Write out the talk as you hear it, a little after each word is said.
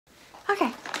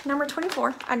Okay, number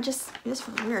 24. This was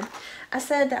weird. I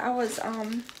said that I was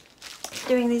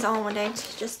doing these all in one day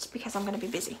just because I'm going to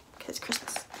be busy because it's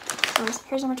Christmas. So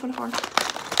here's number 24.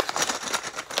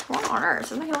 What on earth?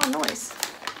 It's making a lot of noise.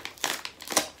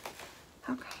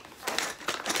 Okay.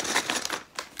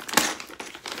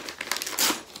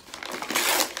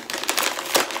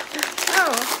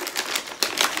 Oh.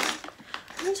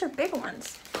 These are big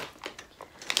ones.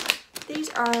 These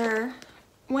are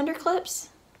Wonder Clips,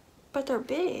 but they're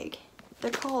big.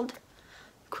 They're called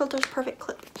Quilter's Perfect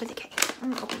Clip with a K.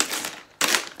 I'm gonna open these.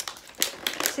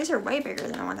 These are way bigger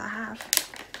than the ones I have.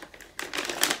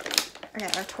 Okay,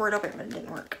 I tore it open, but it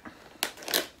didn't work.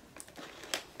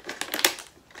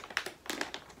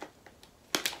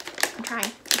 I'm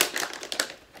trying.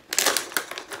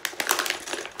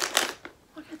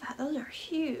 Look at that. Those are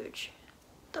huge.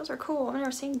 Those are cool. I've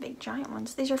never seen big giant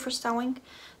ones. These are for sewing,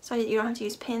 so you don't have to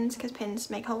use pins because pins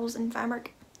make holes in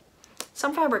fabric.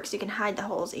 Some fabrics you can hide the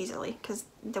holes easily because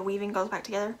the weaving goes back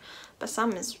together, but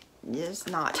some is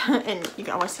not, and you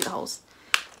can always see the holes.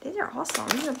 These are awesome.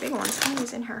 These are big ones. How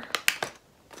many's in here?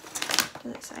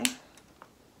 What does it say?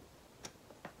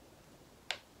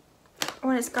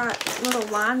 When it's got little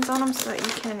lines on them so that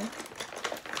you can,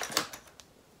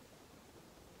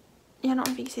 yeah, I don't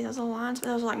know if you can see those little lines, but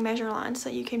those are like measure lines, so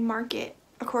you can mark it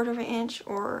 1/4 of an inch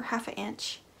or 1/2 an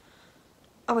inch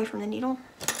away from the needle.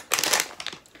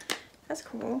 That's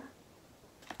cool.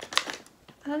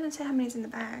 I didn't say how many's in the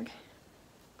bag.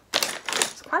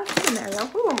 There's quite a few in there though.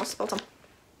 Ooh, almost spilled them.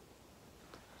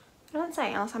 It doesn't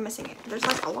say unless I'm missing it. There's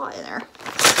like a lot in there.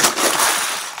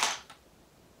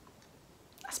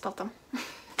 I spilled them.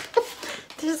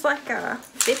 There's like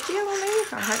 50 of them maybe?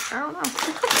 I don't know.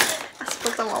 I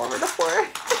spilled them all over the floor.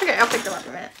 Okay, I'll pick them up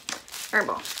in a minute.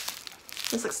 Rainbow.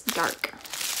 This looks dark.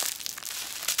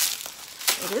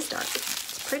 It is dark.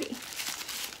 It's pretty.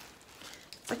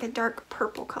 It's like a dark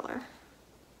purple color.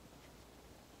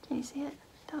 Can you see it?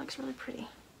 That looks really pretty.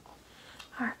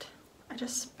 Alright. I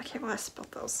can't believe I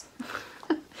spilled those.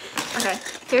 Okay,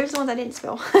 here's the ones I didn't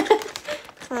spill.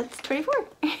 So that's 24.